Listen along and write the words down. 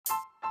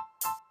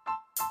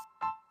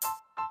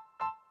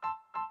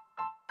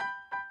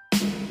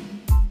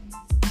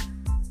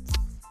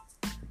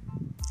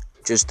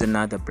Just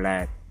another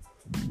black,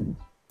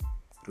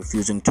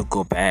 refusing to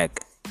go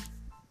back.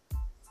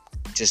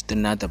 Just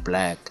another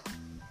black,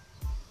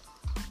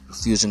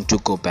 refusing to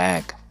go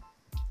back.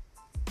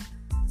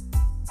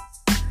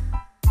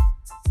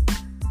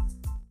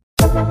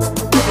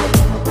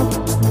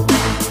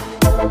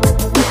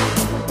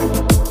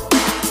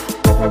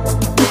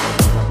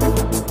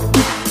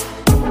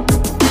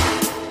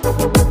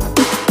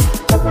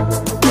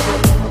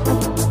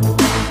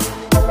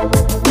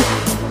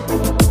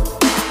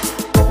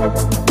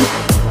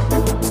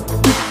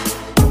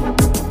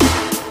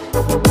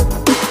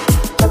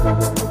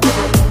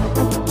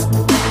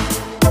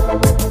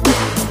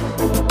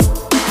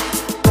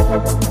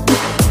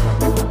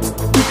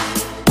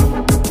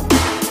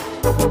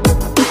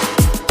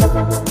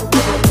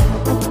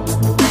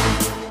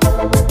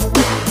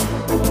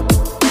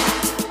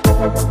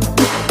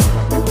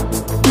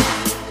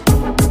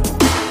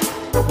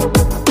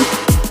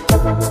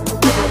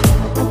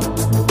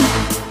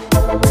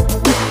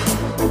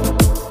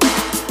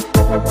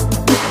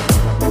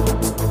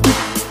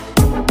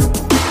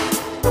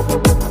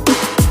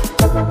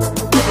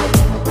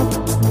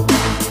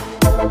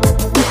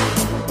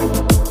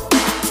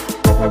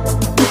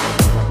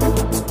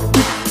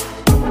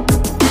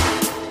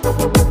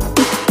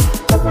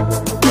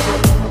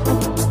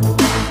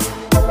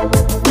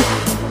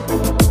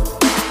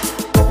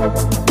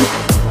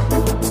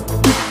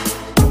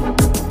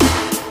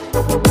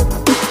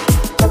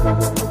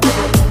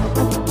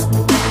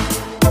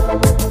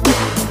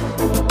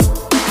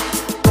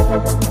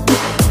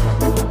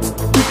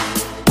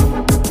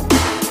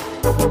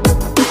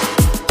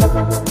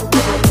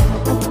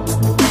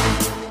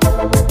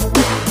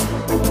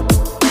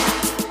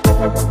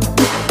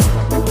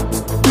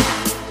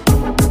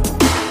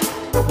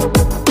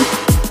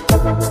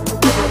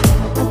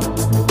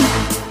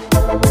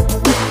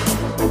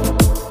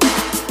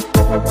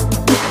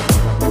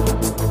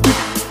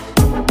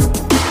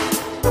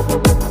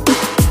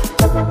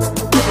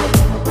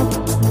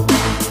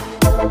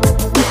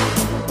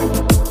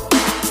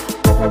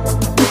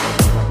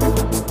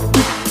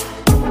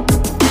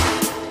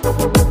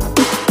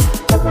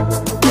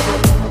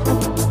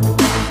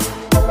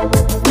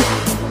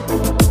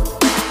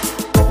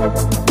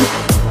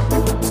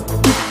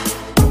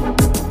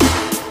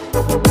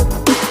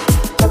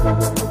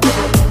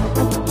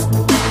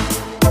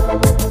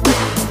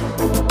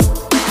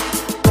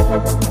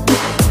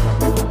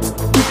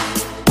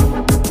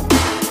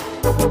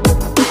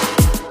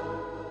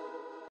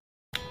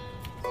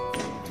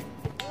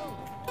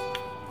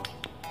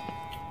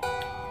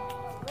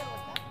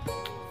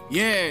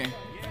 Yeah.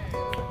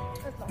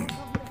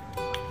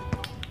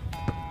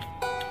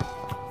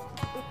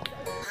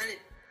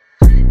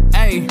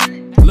 Hey,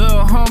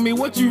 little homie,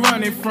 what you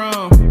running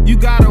from? You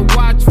gotta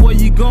watch where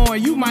you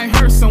going, you might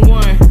hurt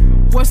someone.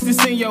 What's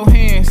this in your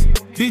hands?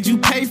 Did you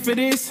pay for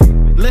this?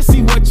 Let's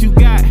see what you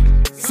got.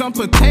 Some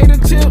potato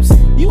chips?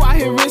 You out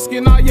here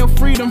risking all your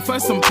freedom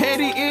for some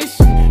petty-ish?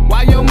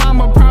 While your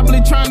mama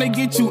probably trying to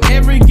get you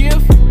every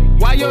gift?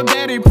 While your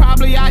daddy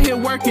probably out here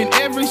working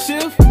every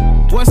shift?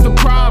 What's the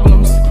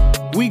problems?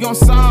 We gon'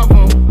 solve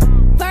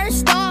them.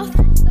 First off,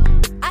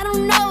 I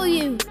don't know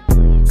you.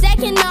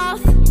 Second off,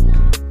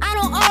 I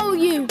don't owe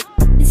you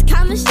this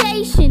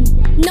conversation,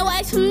 no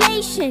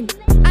explanation.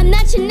 I'm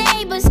not your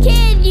neighbor's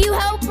kid you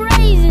help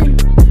raising.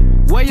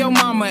 Where your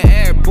mama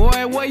at,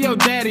 boy? Where your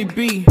daddy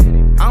be?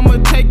 I'ma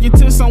take you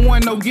to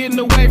someone no getting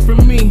away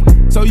from me,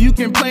 so you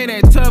can play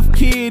that tough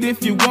kid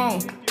if you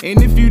want.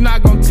 And if you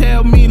not gonna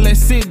tell me, let's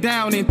sit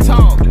down and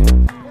talk.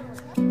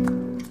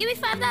 Give me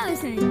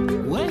 $5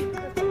 then. What?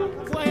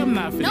 Boy, I'm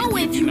not finna No,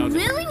 if give you no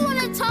really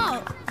wanna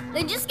talk,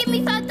 then just give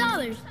me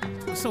 $5.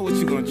 So what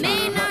you gonna try?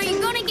 Man, are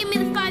you gonna give me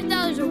the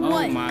 $5 or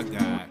what? Oh my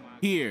God.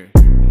 Here.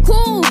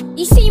 Cool,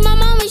 you see my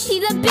mama, she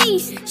the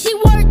beast. She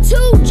worked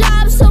 2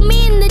 jobs so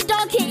me and the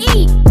dog can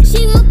eat.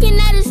 She looking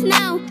at us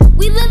now,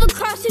 we live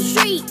across the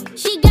street.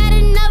 She got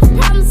enough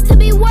problems to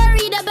be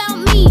worried about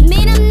me.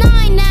 Man, I'm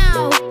 9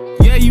 now.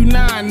 Yeah, you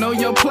 9, know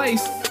your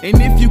place.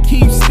 And if you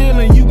keep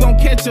stealing, you gon'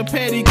 catch a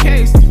petty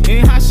case.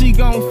 And how she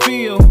gon'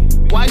 feel?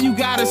 Why you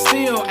gotta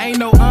steal? Ain't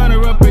no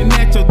honor up in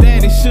that. Your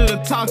daddy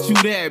should've taught you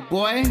that,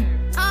 boy.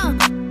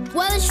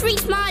 Well, the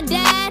street's my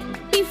dad.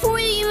 Before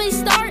you even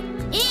start,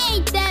 it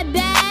ain't that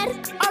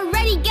bad.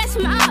 Already get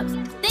some ops,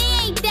 they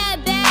ain't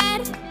that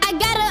bad. I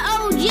got an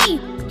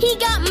OG, he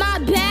got my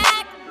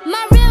back.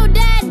 My real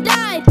dad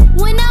died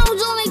when I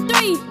was only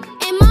 3,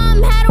 and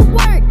mom had to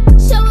work,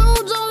 so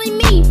it was only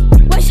me.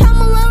 Watch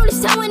Home Alone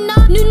is telling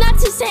up, knew not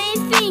to say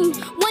anything.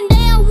 One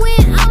day I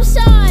went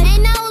outside,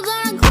 and I was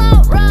on a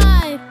cloud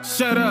ride.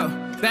 Shut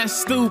up, that's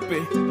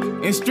stupid.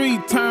 In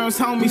street terms,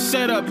 homie,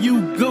 shut up,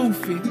 you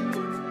goofy.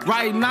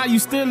 Right now you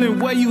stealing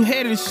where you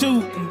headed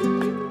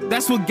shooting.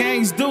 That's what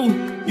gangs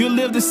do. You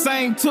live the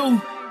same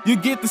too. You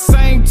get the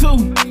same too.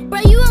 Bro,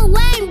 you a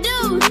lame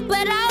dude,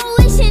 but I don't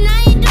listen.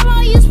 I ain't dumb,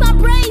 I'll use my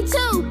brain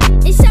too.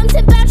 It's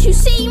something about you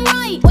seem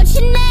right. What's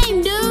your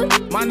name,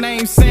 dude? My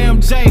name's Sam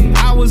J.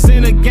 I was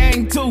in a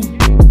gang too.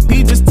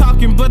 He just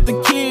talking, but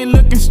the kid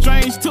looking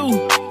strange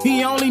too.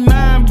 He only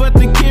 9, but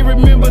the kid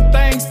remember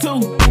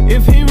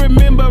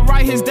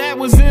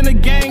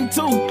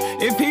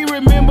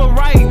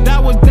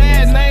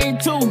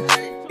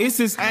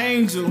is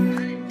Angel.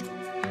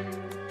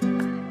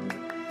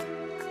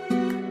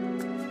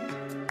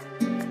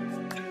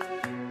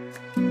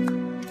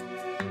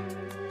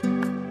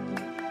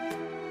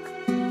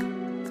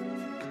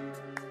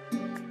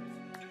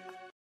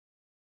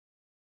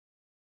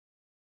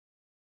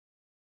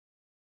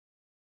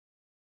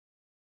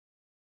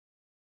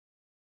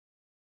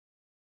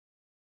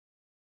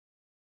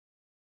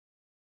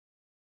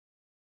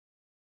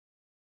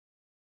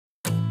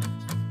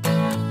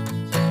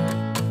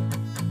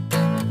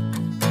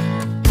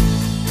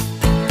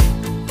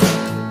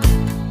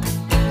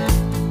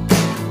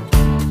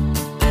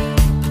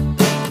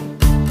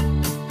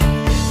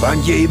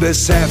 Want jy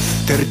besef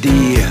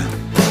terdee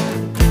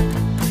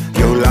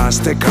jou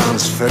laaste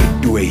kans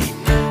verdwyn.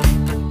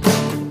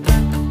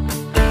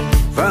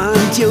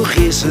 Want jou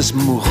gees is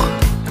moeg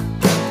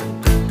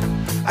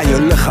en jou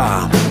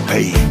liggaam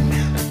pyn.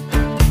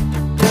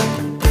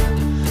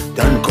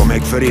 Dan kom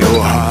ek vir jou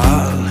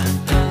haal,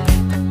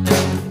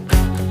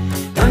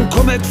 dan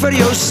kom ek vir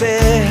jou sê,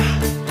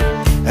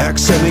 ek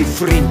sê my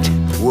vriend,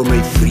 o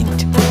my vriend,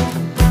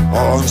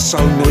 ons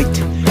sal nooit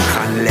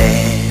gaan lê.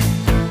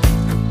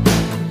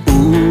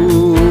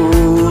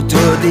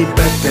 Tot die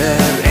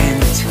bitter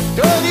end,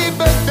 tot die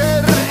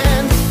bitter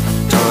end,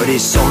 tot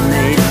die son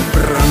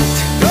uitbrand,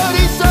 tot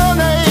die son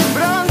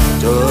uitbrand,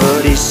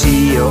 tot die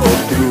see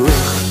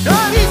opdroog,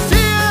 tot die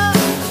see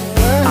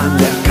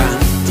ander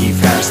kant, die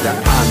verste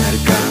ander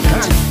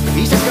kant.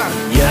 Wie se kant?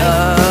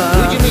 Ja,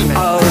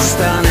 al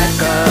staan ek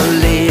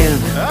alleen,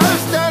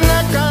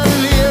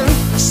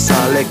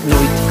 sal ek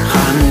nooit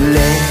gaan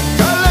lê,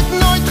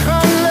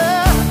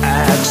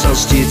 ek sal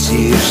steeds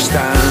hier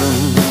staan.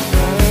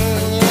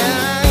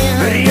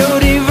 Vir jou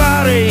die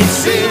waarheid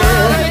sê,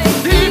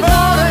 die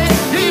waarheid,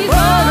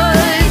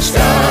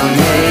 staan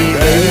my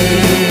by,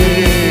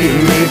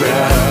 my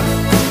bra,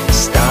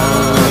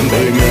 staan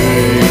by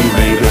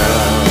my bra.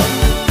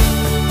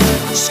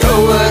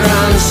 Skouer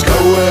aan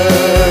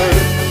skouer,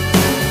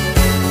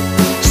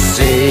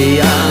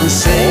 sê aan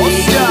sê,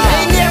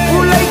 en jy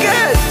voel like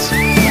it.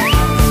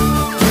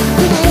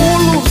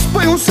 Kom ons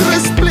by ons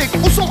rusplek,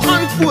 ons sal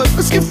antwoord,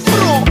 as jy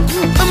vraag.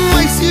 'n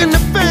meisie in 'n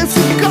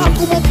fancy kar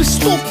kom op die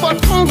stoppad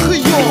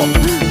aangejaag.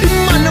 Die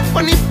manne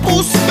van die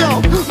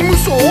Bosveld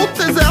moes hot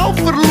as hel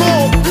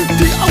verlaat.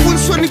 Die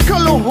ouens van die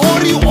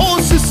Kalahari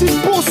ons is die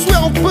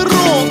Bosveld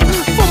beraad.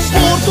 Van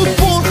bar tot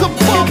bar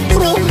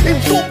gepapvrol en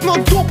top na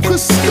top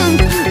geskink.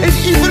 En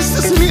iewers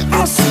tussen die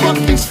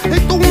asbakkies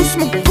het ons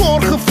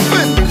mekaar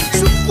gevind.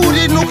 So voel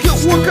jy nog jou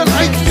oor kan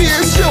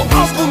uitwees, jou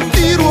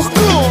avontuur hoog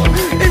klaar.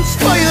 En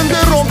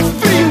vyande raak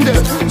vriende,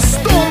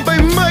 staan by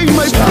my bra.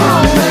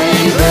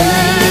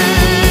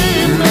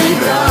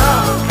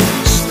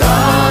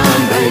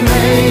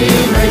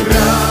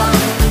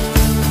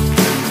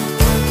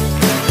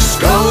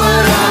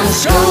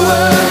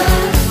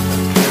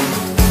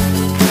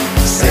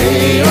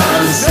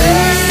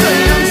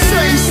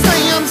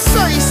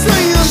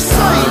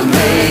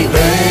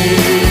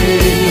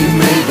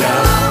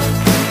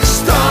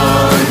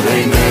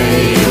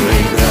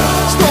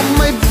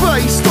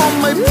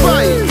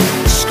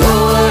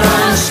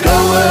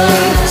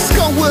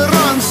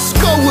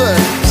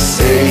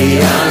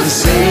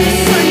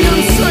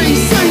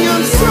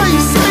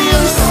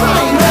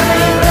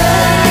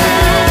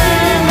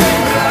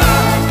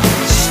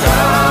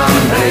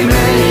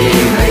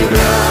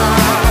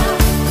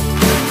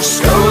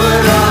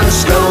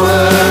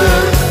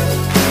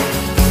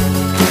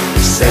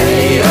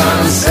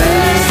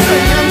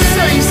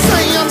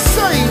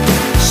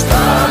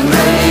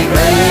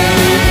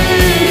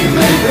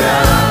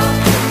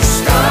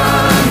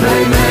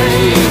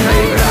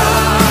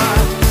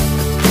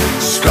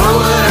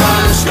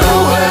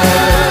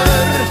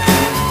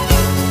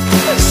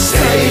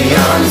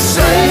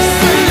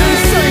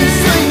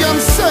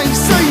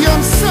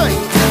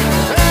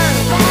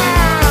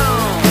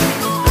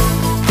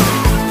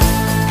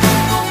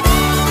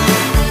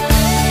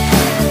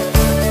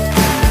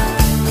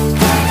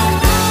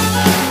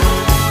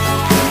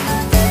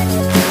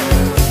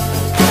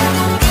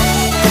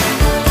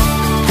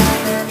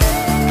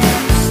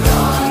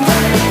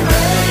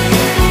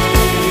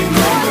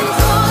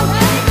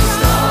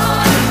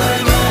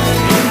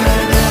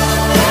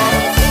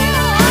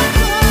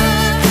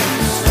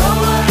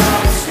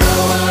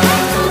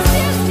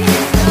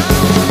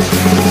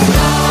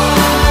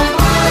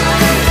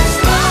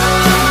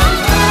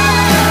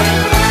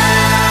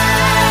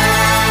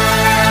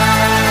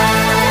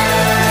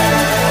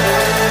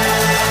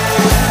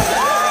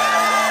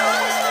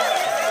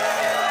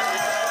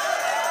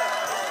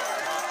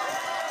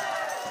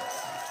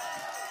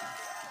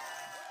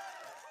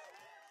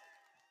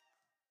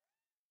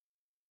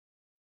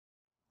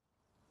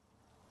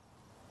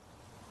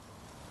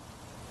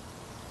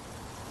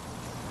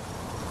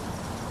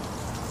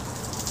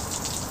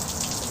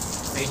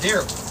 Hey,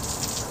 Daryl.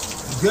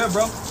 You good,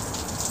 bro?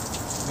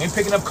 You ain't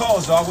picking up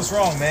calls, dog. What's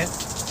wrong, man?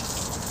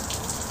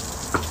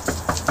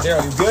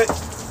 Daryl, you good?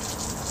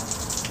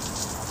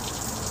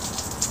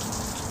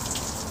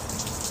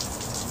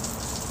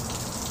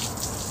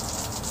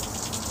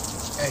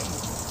 Hey,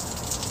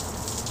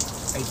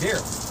 Hey,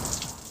 Daryl.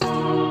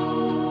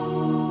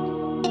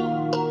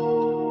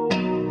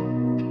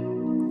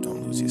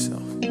 Don't lose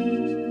yourself.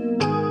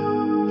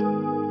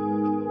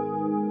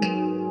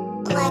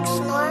 Like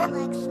snort.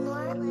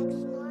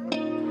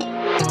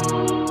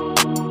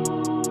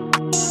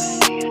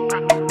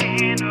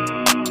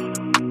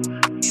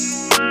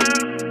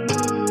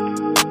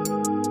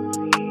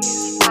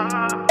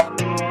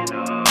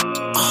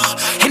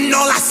 And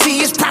all I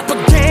see is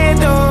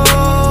propaganda.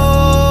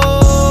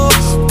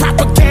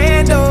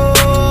 Propaganda.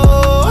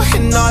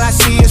 And all I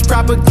see is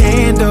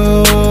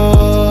propaganda.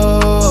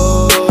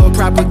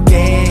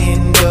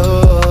 Propaganda.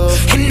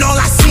 And all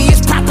I see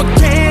is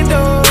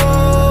propaganda.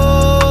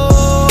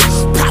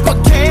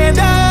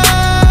 Propaganda.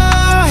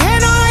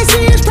 And all I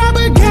see is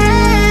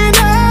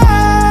propaganda.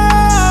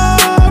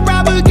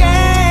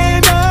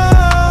 Propaganda.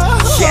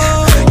 Yeah,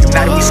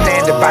 united we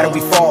stand, divided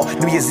we fall.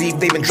 New Year's Eve,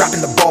 they've been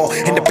dropping the ball.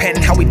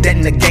 Independent, how we dead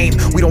in the game.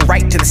 We don't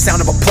write to the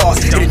sound of applause.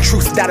 Hidden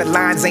truth, dotted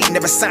lines, ain't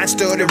never signed,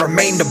 stood and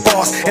remain the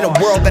boss. In a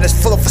world that is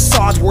full of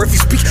facades, where if you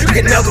speak, you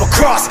get nailed to a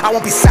cross. I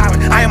won't be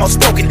silent, I am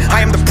outspoken.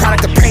 I am the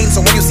product of pain,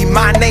 so when you see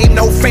my name,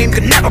 no fame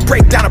could never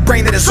break down a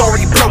brain that is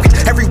already broken.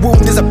 Every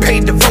wound is a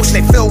paid devotion.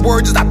 They fill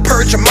words as I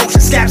purge emotion.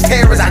 Scabs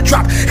tear as I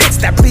drop hits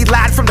that bleed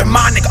light from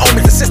demonic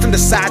omens. The system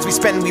decides we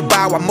spend, we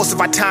buy, while most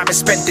of our time is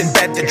spent in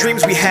bed. The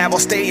dreams we have all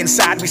stay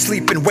inside. We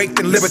sleep and wake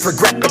and live with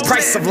regret. The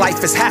price of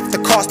life is half the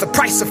cost. The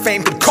price of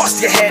fame could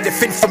cost your head.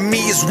 If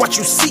infamy is what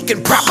you seek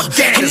and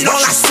propaganda is and all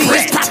what I you see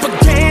spread. is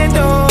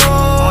propaganda.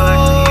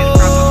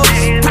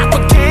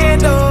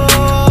 Propaganda.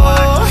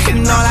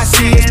 And all I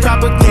see is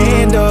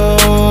propaganda.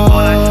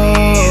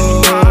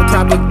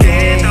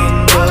 Propaganda.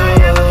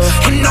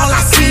 And all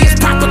I see is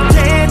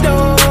propaganda.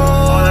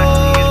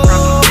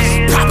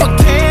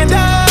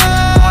 Propaganda.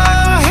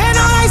 And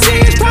all I see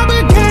is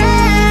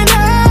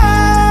propaganda.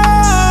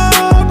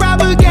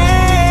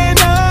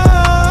 Propaganda.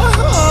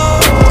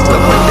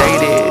 Look, we're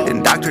dated,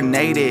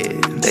 indoctrinated.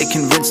 They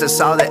convince us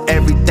all that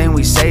everything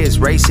we say is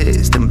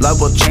racist, and blood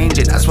will change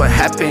it, that's what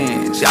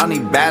happens. Y'all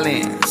need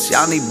balance.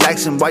 Y'all need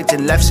blacks and whites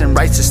and lefts and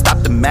rights to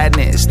stop the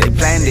madness. They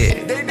planned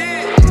it.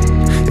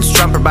 It's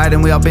Trump or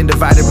Biden, we all been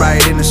divided by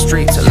it in the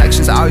streets.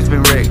 Elections always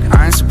been rigged,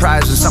 I ain't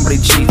surprised when somebody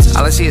cheats.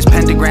 All I see is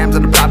pentagrams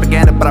of the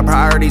propaganda, but our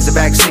priority's the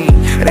vaccine.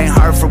 It ain't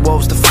hard for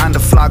wolves to find the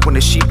flock when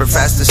the sheep are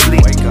fast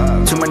asleep.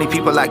 Too many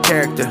people lack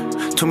character,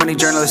 too many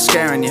journalists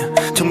scaring you,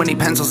 too many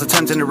pencils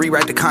attempting to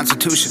rewrite the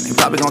Constitution. They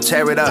probably gonna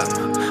tear it up.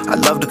 I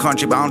love the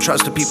country, but I don't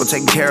trust the people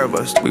taking care of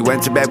us. We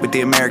went to bed with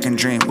the American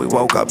dream, we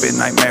woke up in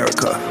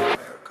Nightmerica.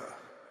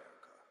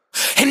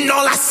 And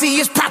all I see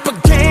is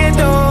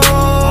propaganda.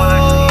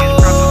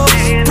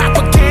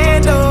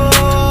 Propaganda.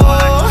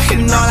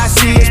 And all I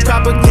see is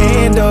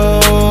propaganda.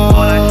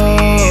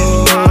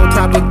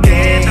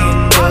 Propaganda.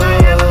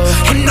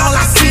 And all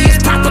I see is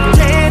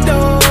propaganda.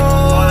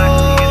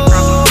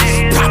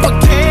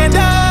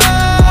 Propaganda.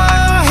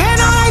 And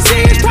all I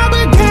see is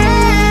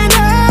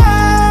propaganda.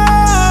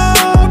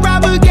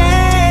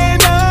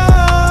 Propaganda.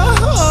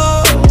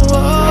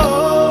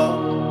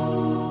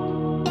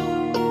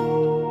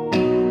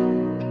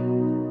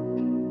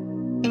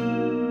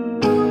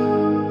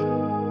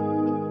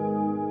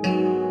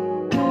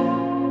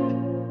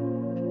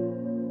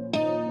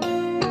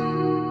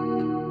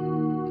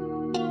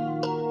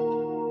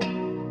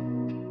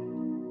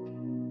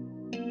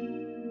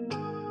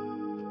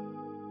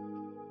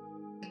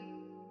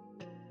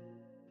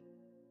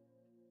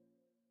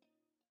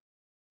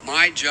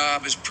 My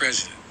job as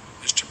president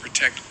is to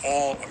protect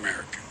all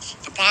Americans.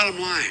 The bottom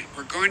line,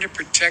 we're going to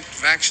protect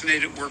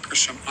vaccinated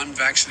workers from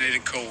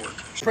unvaccinated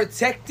co-workers.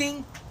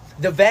 Protecting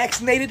the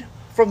vaccinated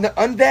from the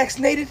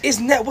unvaccinated?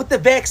 Isn't that what the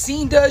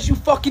vaccine does, you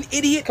fucking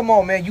idiot? Come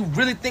on, man, you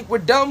really think we're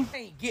dumb? I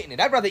ain't getting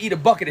it. I'd rather eat a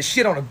bucket of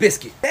shit on a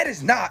biscuit. That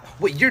is not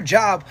what your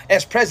job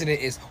as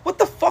president is. What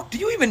the fuck? Do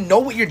you even know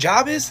what your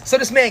job is? So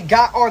this man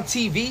got on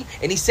TV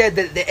and he said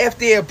that the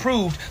FDA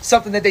approved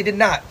something that they did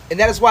not. And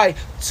that is why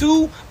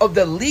 2 of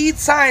the lead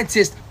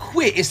scientists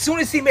quit as soon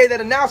as he made that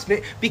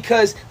announcement,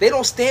 because they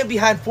don't stand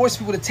behind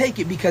forcing people to take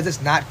it because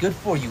it's not good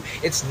for you.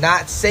 It's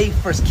not safe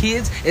for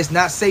kids. It's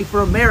not safe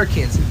for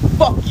Americans.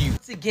 Fuck you.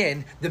 Once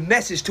again, the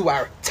message to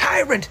our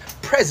tyrant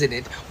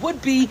president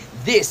would be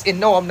this, and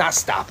no, I'm not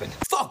stopping.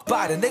 Fuck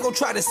Biden, they gon'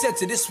 try to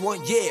censor this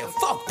one, yeah.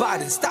 Fuck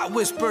Biden, stop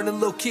whispering in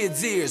little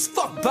kids' ears.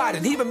 Fuck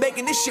Biden, he been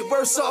making this shit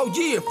worse all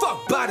year.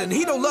 Fuck Biden,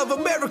 he don't love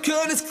America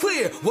and it's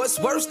clear. What's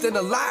worse than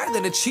a liar,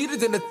 than a cheater,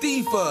 than a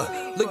thief?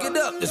 Look it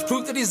up, there's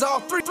proof that he's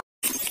all three.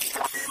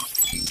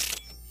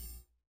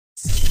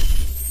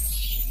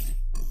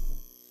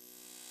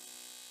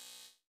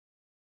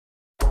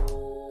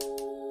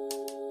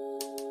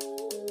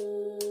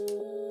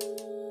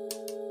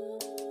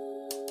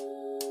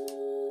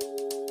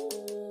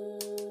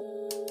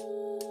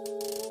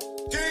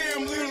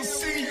 Damn, little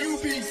C, you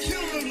be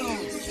killing them.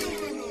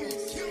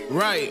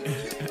 Right.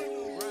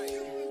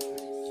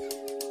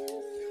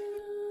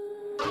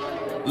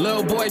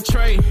 Little boy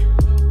Trey,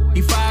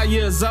 he 5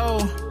 years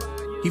old.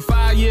 He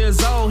 5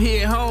 years old,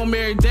 he at home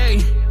every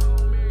day.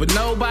 But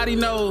nobody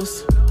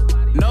knows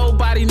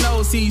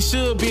he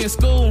should be in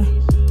school.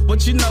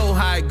 but you know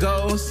how it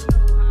goes.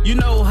 You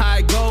know how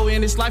it go.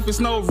 In this life, it's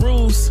no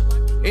rules.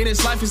 In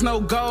this life, it's no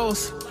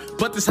goals.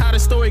 But that's how the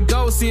story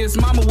goes. See, his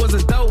mama was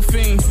a dope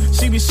fiend.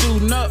 She be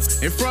shooting up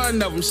in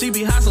front of him. She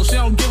be high, so she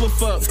don't give a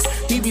fuck.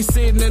 He be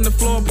sitting in the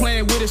floor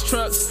playing with his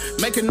trucks,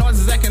 making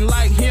noises, acting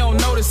like he don't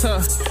notice her.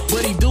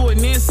 But he do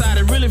it inside,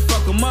 it really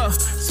fuck him up.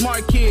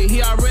 Smart kid,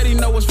 he already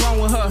know what's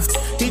wrong with her.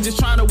 He just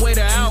trying to wait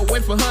her out,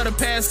 wait for her to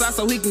pass out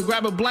so he can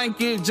grab a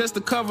blanket just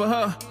to cover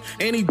her.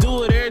 And he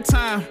do it every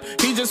time.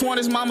 He just want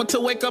his mama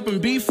to wake up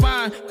and be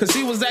fine, cause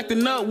he was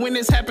acting up when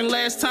this happened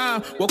last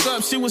time. Woke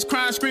up, she was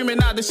crying,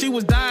 screaming out that she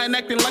was dying,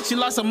 acting like she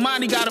lost her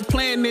mind. He got a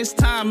plan this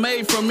time,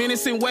 made from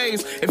innocent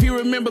ways. If you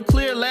remember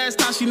clear, last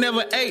time she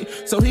never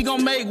ate, so he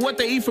gon' make what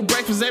they eat for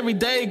breakfast every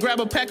day. Grab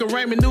a pack of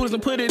ramen noodles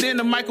and put it in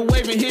the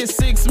microwave and hit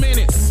 6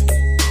 minutes.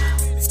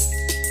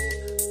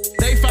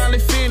 They finally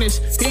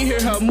finished. He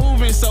hear her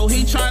moving, so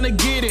he tryna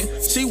get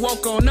it. She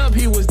woke on up,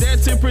 he was there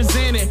to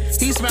present it.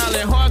 He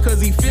smiling hard cause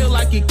he feel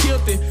like he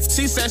killed it.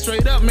 She said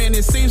straight up, man,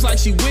 it seems like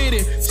she with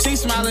it. She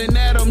smiling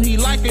at him, he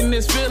liking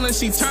this feeling.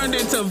 She turned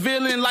into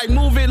villain, like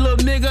move it, little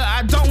nigga,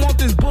 I don't want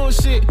this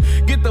bullshit.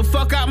 Get the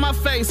fuck out my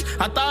face.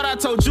 I thought I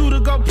told you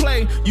to go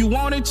play. You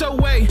want it your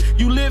way.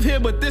 You live here,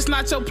 but this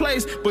not your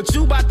place. But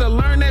you about to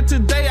learn that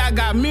today. I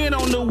got men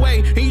on the way,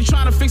 and you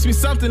trying to fix me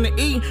something to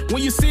eat.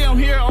 When you see him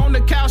here on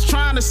the couch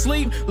trying to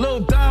sleep, little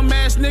dumb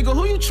ass nigga,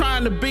 who you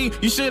trying to be?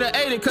 You should've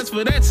ate it, cause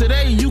for that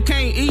today you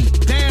can't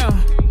eat.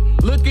 Damn.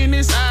 Look in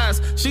his eyes,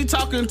 she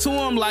talking to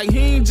him like he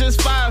ain't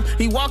just 5.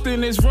 He walked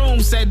in his room,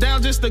 sat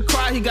down just to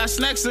cry. He got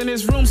snacks in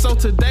his room, so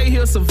today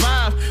he'll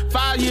survive.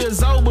 5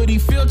 years old, but he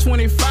feel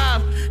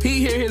 25.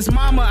 He hear his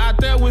mama out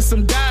there with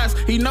some guys.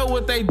 He know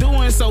what they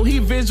doing, so he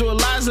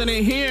visualizing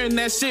and hearing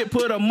that shit.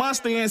 Put a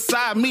monster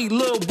inside me,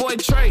 little boy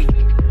Trey.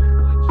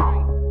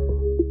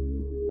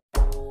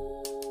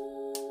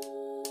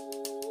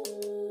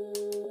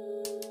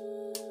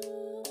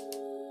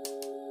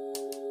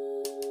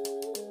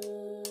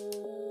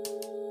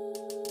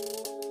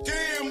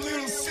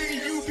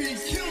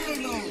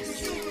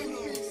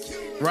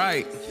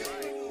 Right.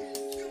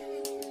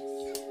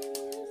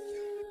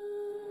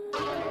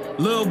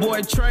 Little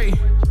boy Trey,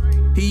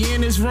 he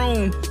in his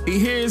room, he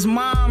hear his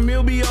mom,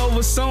 he'll be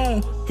over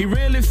soon. He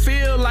really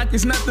feel like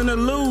it's nothing to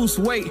lose.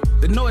 Wait,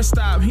 the noise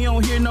stopped, he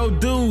don't hear no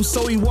dudes,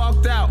 so he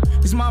walked out.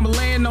 His mama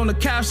laying on the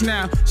couch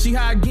now. She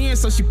high again,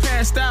 so she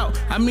passed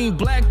out. I mean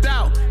blacked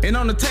out, and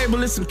on the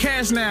table is some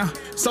cash now.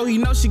 So he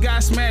know she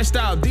got smashed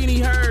out. Then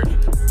he heard,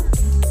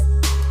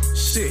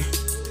 shit.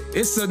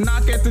 It's a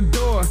knock at the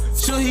door.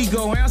 Should he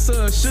go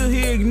answer or should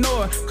he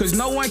ignore? Cause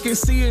no one can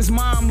see his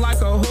mom like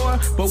a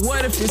whore. But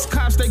what if it's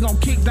cops, they gon'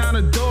 kick down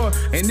the door?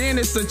 And then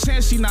it's a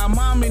chance she not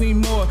mom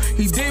anymore.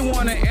 He didn't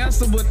wanna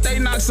answer, but they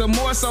knocked some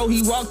more. So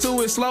he walked to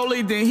it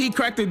slowly, then he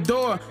cracked the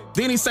door.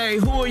 Then he say,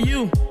 who are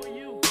you?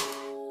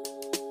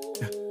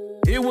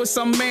 It was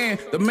some man.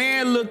 The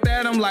man looked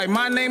at him like,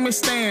 my name is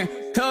Stan.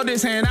 Held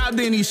his hand out,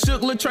 then he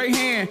shook Lil Trey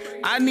hand.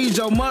 I need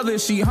your mother,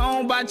 she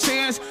home by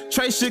chance?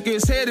 Trey shook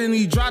his head and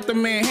he dropped the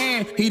man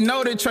hand. He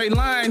know that Trey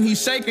lying, he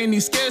shaking, he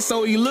scared.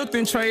 So he looked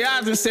in Trey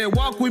eyes and said,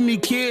 walk with me,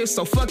 kid.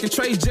 So fucking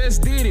Trey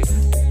just did it.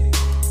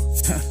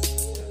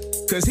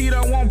 Cause he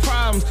don't want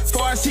problems.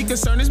 Far as he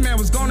concerned, this man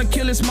was gonna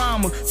kill his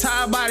mama. Tie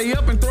her body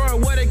up and throw her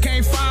where they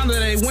can't find her.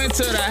 They went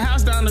to the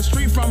house down the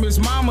street from his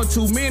mama.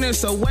 2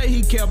 minutes away,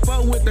 he kept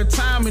up with the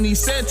time. And he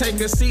said, take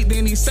a seat.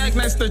 Then he sat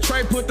next to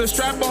Trey, put the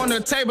strap on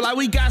the table like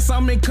we got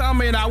something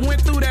coming. I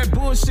went through that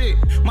bullshit.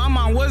 My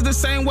mom was the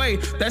same way.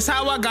 That's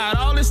how I got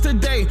all this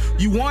today.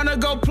 You wanna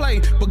go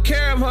play, but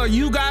care of her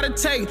you gotta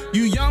take.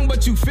 You young,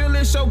 but you feel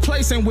it's your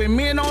place. And with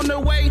men on the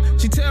way,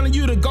 she telling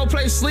you to go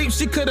play sleep.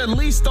 She could at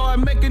least start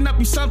making up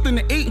you something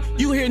to eat.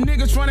 You hear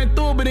niggas running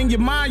through, but in your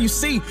mind you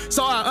see.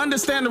 So I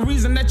understand the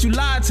reason that you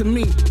lied to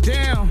me.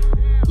 Damn.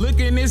 Look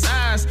in his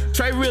eyes,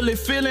 Trey really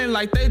feeling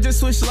like they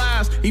just switched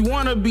lives. He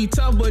wanna be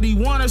tough, but he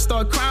wanna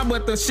start crying.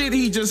 But the shit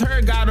he just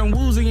heard got him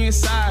woozy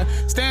inside.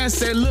 Stan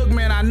said, look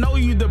man, I know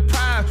you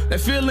deprived. That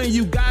feeling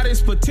you got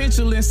is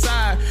potential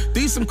inside.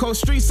 These some cold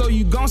streets, so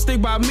you gon' stick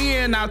by me.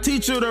 And I'll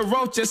teach you the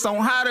rope just on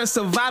how to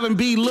survive and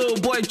be little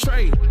boy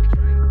Trey.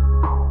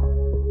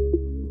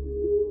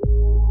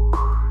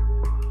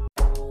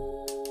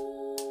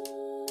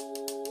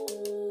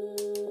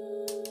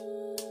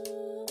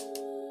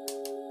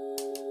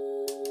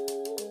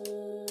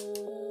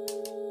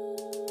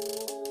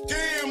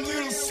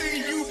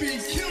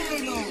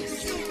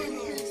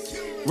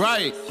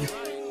 Right.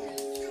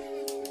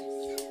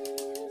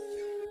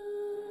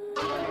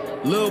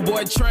 Little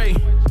boy Trey,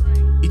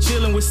 he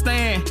chillin' with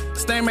Stan.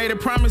 Stan made a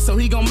promise, so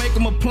he gon' make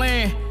him a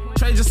plan.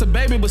 Trey just a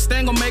baby, but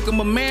Stan gon' make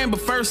him a man.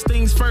 But first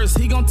things first,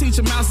 he gon' teach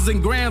him ounces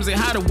and grams and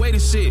how to weigh the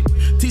shit.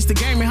 Teach the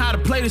game and how to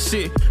play the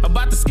shit.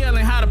 About the scale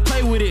and how to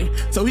play with it,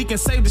 so he can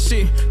save the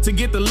shit. To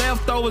get the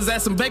leftovers,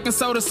 add some baking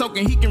soda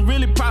soaking, he can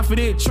really profit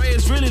it. Trey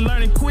is really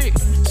learning quick.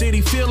 Shit,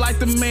 he feel like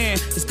the man.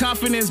 His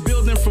confidence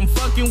building from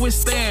fucking with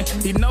Stan.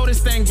 He know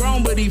this thing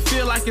grown, but he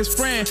feel like his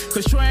friend.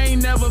 Cause Trey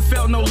ain't never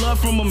felt no love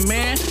from a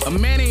man. A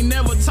man ain't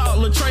never taught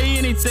Lil Trey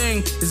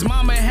anything. His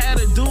mama had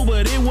to do,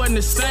 but it wasn't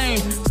the same.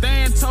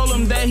 Stan told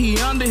him that he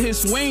under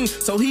his wing,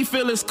 so he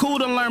feel it's cool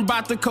to learn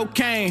about the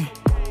cocaine.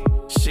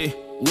 Shit,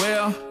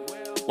 well,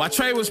 while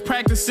Trey was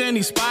practicing,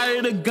 he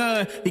spotted a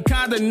gun. He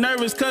kinda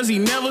nervous cause he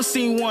never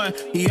seen one.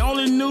 He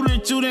only knew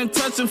that you didn't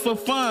touch him for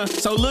fun.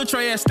 So Lil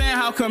Trey asked Stan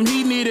how come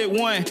he needed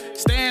one.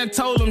 Stan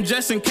told him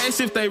just in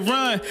case if they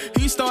run.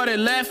 He started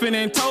laughing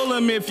and told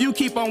him if you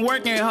keep on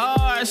working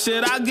hard,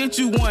 shit, I'll get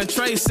you one.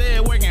 Trey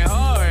said working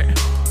hard.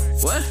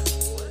 What?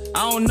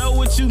 I don't know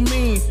what you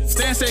mean.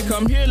 Stan said,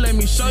 come here, let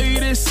me show you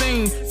this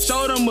scene.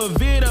 Showed him a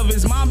vid of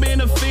his mom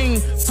being a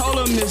fiend. Told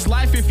him this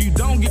life if you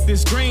don't get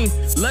this green.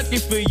 Lucky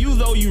for you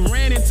though, you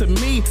ran into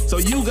me. So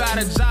you got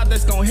a job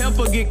that's gonna help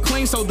her get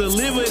clean. So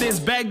deliver this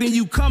bag, then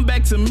you come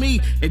back to me.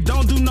 And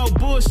don't do no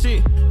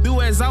bullshit.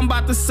 Do as I'm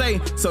about to say,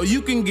 so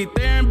you can get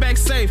there and back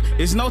safe.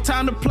 It's no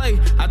time to play.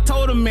 I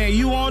told him, man,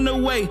 you on the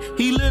way.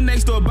 He live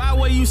next door by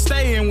where you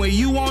stay. And when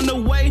you on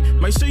the way,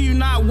 make sure you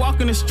not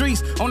walking the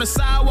streets. On the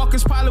sidewalk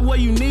is probably where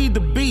you need to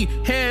be.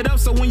 Head up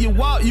so when you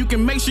walk, you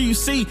can make sure you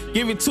see.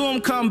 Give it to him,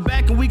 come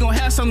back, and we gon'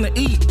 have something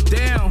to eat.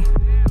 Damn.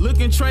 Look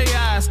in Trey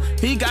eyes,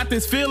 he got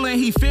this feeling,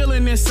 he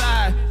feeling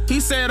inside. He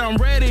said, I'm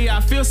ready,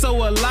 I feel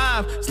so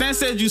alive. Stan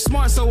said, you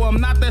smart, so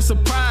I'm not that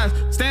surprised.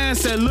 Stan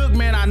said, look,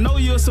 man, I know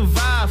you'll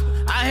survive.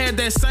 I had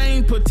that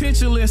same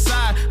potential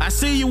inside. I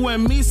see you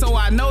and me, so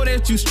I know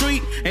that you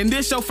street. And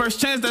this your first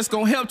chance that's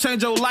gonna help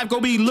change your life. Go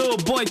be little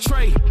boy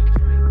Trey.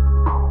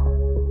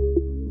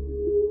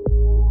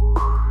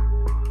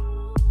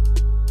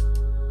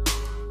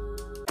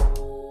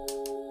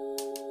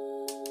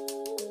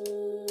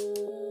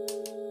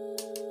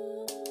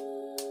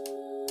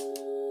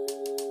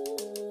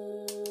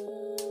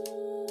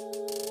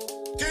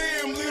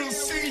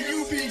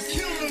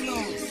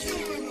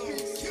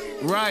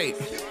 Right.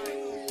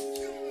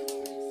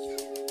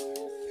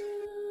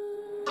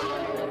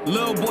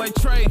 Little boy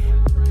Trey,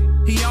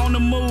 he on the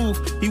move.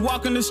 He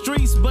walking the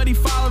streets, but he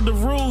followed the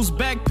rules.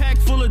 Backpack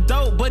full of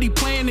dope, but he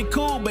playing it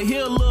cool. But he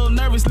a little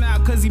nervous now,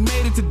 cause he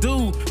made it to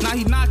do. Now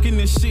he knocking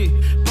this shit,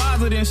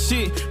 bothered and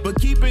shit. But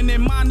keeping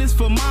in mind this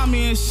for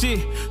mommy and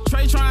shit.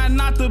 Trey trying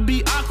not to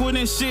be awkward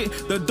and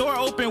shit. The door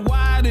opened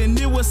wide and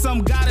it was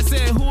some guy that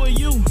said, who are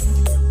you?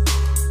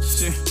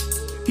 Shit.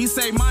 He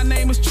say, my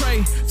name is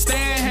Trey.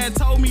 Stan had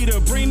told me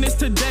to bring this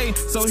today.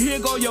 So here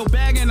go your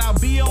bag and I'll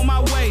be on my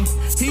way.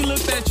 He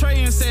looked at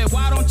Trey and said,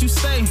 why don't you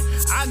stay?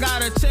 I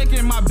got a check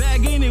in my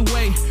bag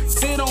anyway.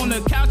 Sit on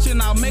the couch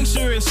and I'll make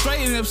sure it's straight.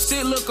 And if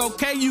shit look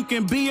okay, you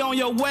can be on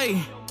your way.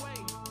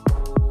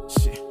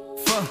 Shit,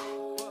 fuck.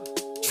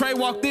 Trey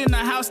walked in the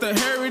house to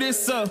hurry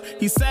this up.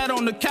 He sat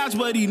on the couch,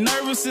 but he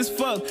nervous as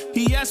fuck.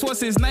 He asked what's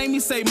his name, he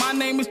say, my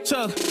name is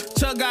Chuck.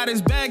 Chuck got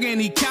his bag and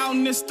he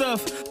counting his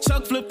stuff.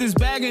 Chuck flipped his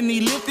bag and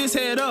he lifted his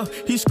head up.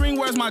 He screamed,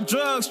 where's my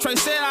drugs? Trey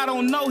said, I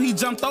don't know. He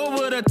jumped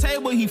over the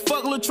table, he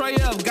fucked Lil Trey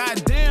up.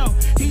 Goddamn,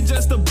 he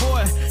just a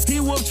boy.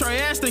 He whooped Trey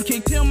ass and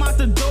kicked him out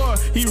the door.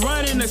 He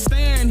run in the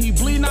stand, he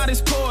bleeding out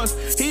his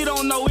pores. He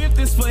don't know if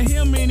this for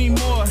him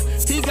anymore.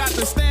 He got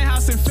the stand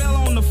house and fell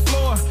on the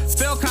floor.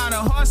 Fell kinda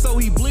hard, so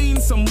he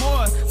bleeding some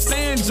more.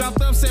 Stan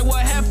jumped up, said,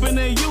 what happened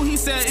to you? He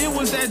said, it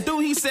was that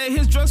dude. He said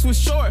his dress was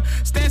short.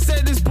 Stan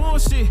said, this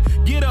bullshit.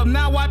 Get up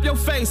now, wipe your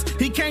face.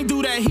 He can't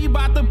do that, he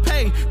bout to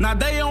pay. Now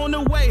they on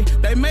the way,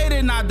 they made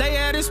it, now they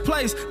at his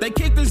place. They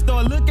kicked his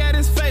door, look at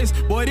his face.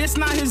 Boy, this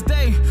not his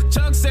day.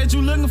 Chuck said,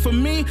 you looking for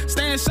me?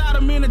 Stan shot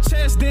him in the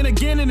chest, then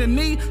again in the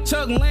knee.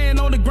 Chuck laying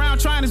on the ground,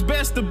 trying his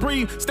best to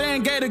breathe.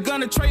 Stan gave the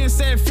gun to Trey and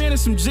said,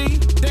 finish him, G.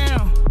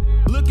 Damn.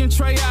 Look in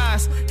Trey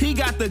eyes, he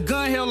got the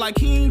gun held like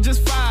he ain't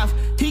just 5.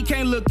 He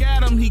can't look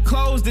at him, he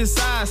closed his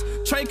eyes.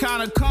 Trey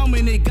kinda calm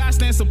and it got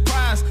Stan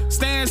surprised.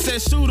 Stan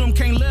said shoot him,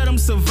 can't let him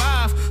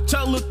survive.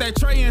 Chuck looked at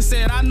Trey and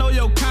said, I know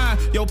your kind.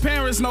 Your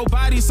parents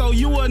nobody, so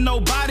you a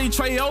nobody.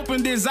 Trey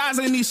opened his eyes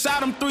and he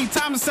shot him 3 times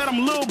and said,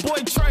 I'm little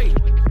boy Trey.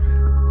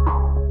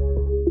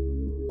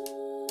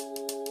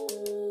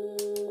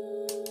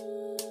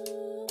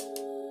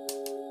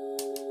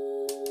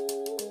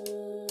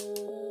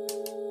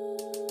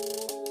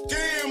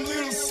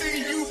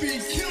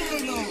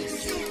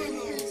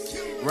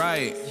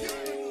 Right.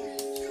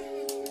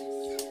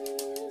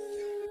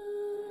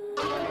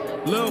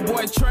 Little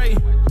boy Trey,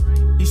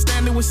 he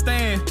standing with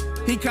Stan.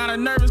 He kinda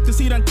nervous cause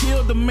he done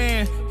killed the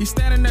man. He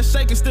standing there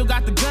shaking, still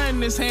got the gun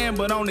in his hand.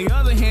 But on the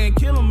other hand,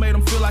 kill him made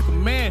him feel like a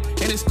man.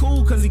 And it's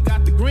cool cause he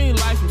got the green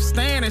light from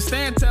Stan. And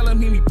Stan telling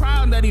him he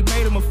proud that he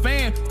made him a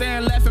fan.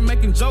 Stan laughing,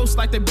 making jokes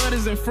like they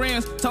brothers and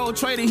friends. Told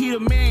Trey that he the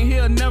man,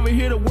 he'll never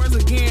hear the words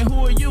again.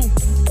 Who are you?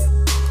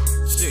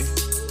 Shit.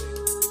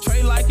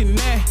 Trey liking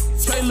that.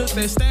 Trey looked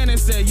at Stan and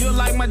said, you're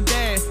like my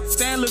dad.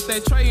 Stan looked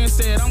at Trey and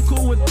said, I'm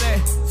cool with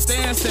that.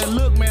 Stan said,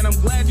 look man, I'm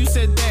glad you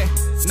said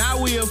that. Now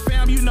we a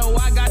fam, you know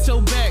I got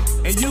your back.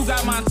 And you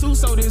got mine too,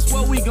 so this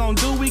what we gon'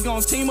 do. We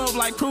gon' team up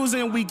like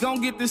cruising, we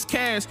gon' get this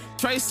cash.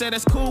 Trey said,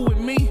 that's cool with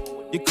me.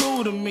 You're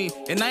cool to me,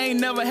 and I ain't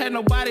never had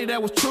nobody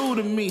that was true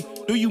to me.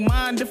 Do you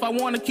mind if I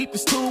wanna keep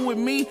this tool with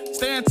me?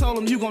 Stan told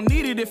him you gon'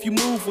 need it if you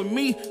move with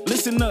me.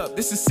 Listen up,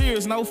 this is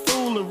serious, no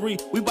foolery.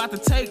 We bout to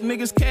take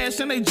niggas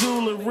cash and they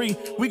jewelry.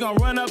 We gon'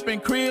 run up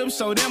in cribs,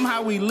 show them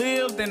how we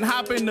live, then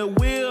hop in the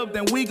whip,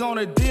 then we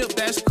gonna dip,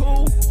 that's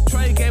cool.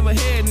 Trey gave a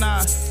head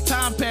nod.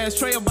 Time passed,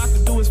 Trey about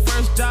to do his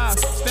first job.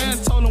 Stan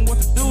told him what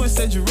to do and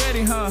said, you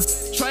ready, huh?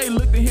 Trey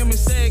looked at him and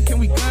said, can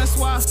we gun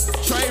swap?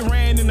 Trey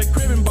ran in the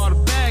crib and bought a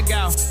bag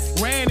out.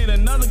 Ran in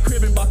another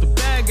crib and bought the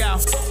bag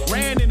out.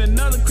 Ran in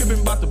another crib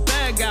and bought the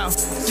bag out.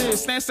 Shit,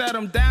 Stan sat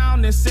him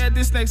down and said,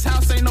 this next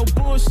house ain't no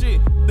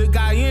bullshit. The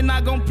guy in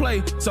not gon'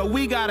 play, so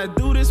we gotta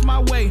do this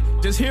my way.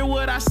 Just hear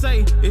what I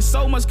say, it's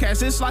so much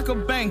cash, it's like a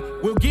bank.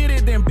 We'll get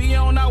it, then be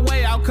on our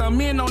way. I'll come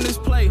in on this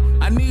play.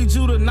 I need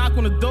you to knock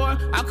on the door.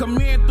 I'll come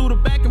in through the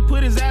back and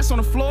put his ass on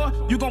the floor.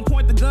 You gon'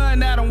 point the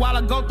gun at him while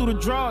I go through the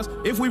drawers.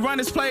 If we run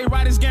this play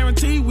right, it's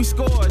guaranteed we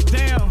score.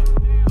 Damn.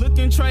 Look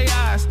in Trey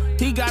eyes,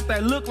 he got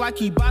that look like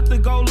he bout to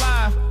go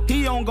live.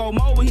 He on go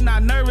mobile, he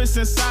not nervous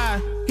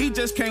inside. He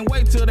just can't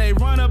wait till they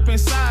run up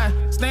inside.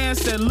 Stan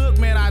said, look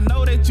man, I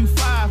know that you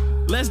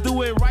 5. Let's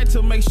do it right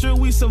to make sure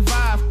we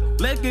survive.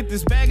 Let's get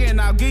this bag and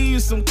I'll give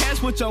you some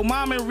cash with your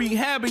mom in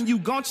rehab, and you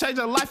gon' change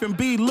your life and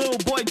be little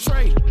boy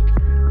Trey.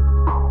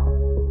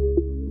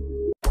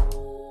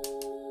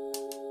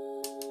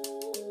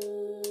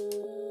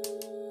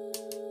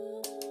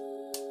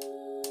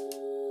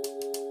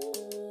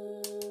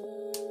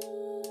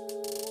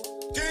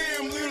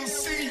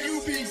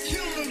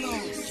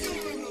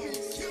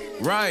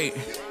 Right.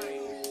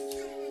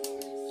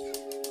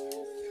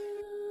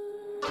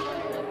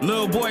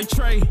 Little boy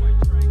Trey,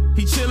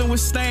 he chillin' with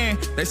Stan.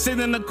 They sit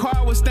in the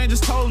car with Stan,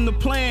 just told him the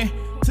plan.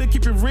 To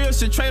keep it real,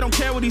 shit, Trey don't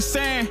care what he's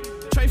saying.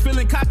 Trey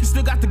feeling cocky,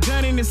 still got the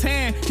gun in his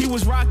hand. He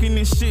was rocking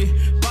this shit,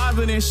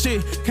 bothered and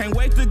shit. Can't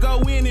wait to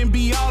go in and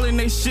be all in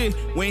this shit.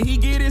 When he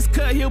get his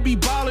cut, he'll be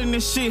ballin'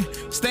 this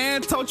shit.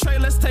 Stan told Trey,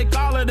 let's take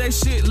all of that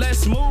shit,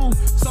 let's move.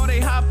 So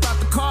they hopped out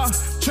the car.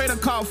 Trey done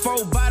called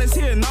 4 bodies,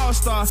 he an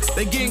all-star.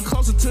 They getting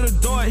closer to the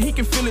door, he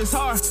can feel his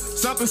heart.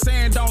 Something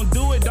saying don't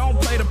do it, don't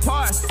play the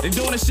part. They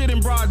doing this shit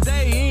in broad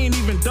day, it ain't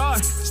even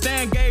dark.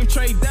 Stan gave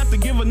Trey death to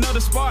give another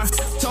spark.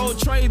 Told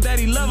Trey that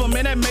he love him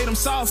and that made him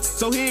soft.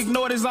 So he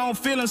ignored his own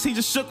feelings, he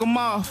just shook him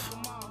off.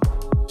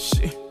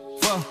 Shit,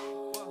 fuck.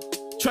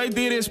 Trey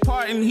did his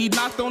part and he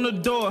knocked on the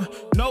door.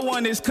 No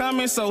one is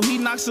coming, so he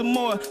knocked some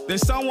more. Then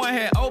someone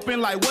had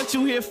opened like, what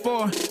you here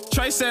for?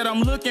 Trey said,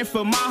 I'm looking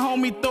for my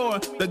homie Thor.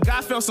 The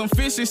guy felt some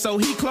fishy, so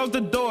he closed the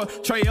door.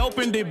 Trey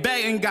opened it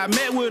back and got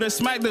met with a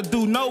smack. The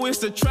dude know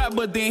it's a trap,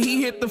 but then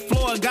he hit the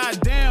floor.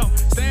 Goddamn,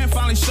 Stan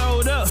finally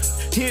showed up.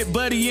 Hit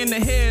Buddy in the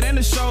head and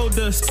the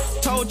shoulders.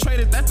 Told Trey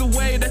that that's the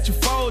way that you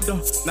fold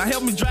them. Now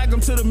help me drag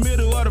him to the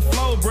middle of the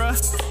floor, bruh.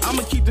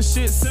 I'ma keep the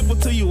shit simple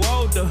till you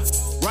older.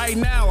 Right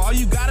now, all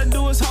you gotta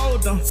do is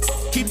hold them.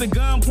 Keep the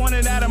gun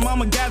pointed at him,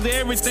 I'ma gather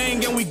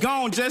everything and we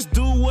gon' just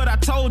do what I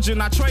told you.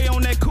 Now Trey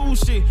on that cool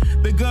shit,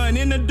 the gun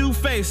in the dude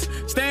face,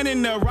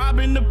 standing there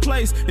robbing the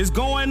place. It's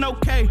going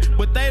okay,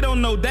 but they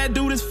don't know that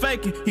dude is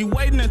faking. He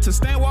waiting until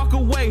Stan walk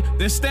away,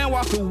 then Stan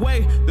walk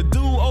away. The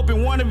dude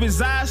opened one of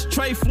his eyes,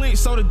 Trey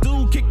flinched, so the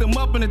dude kicked him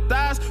up in the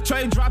thighs.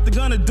 Trey dropped the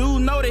gun, the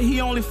dude know that he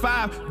only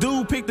 5.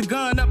 Dude picked the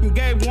gun up and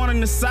gave one in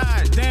the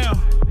side, damn.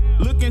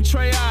 Look in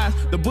Trey eyes,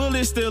 the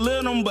bullet's still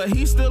in him, but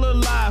he's still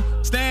alive.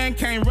 Stan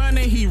came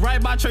running, he right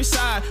by Trey's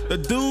side. The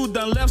dude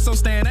done left, so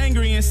Stan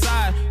angry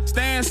inside.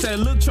 Stan said,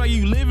 look Trey,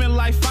 you living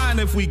life fine.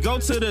 If we go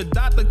to the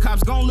doctor,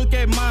 cops gon' look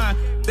at mine.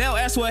 They'll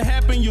ask what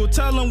happened, you'll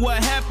tell them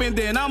what happened.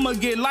 Then I'ma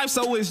get life,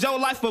 so it's your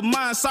life or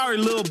mine. Sorry,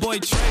 little boy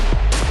Trey.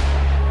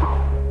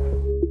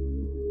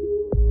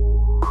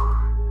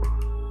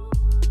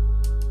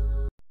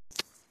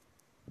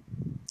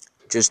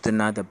 Just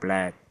another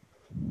black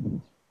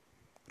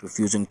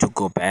refusing to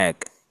go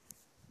back.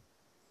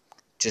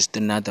 Just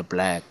another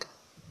black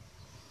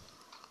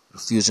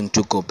refusing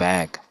to go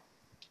back.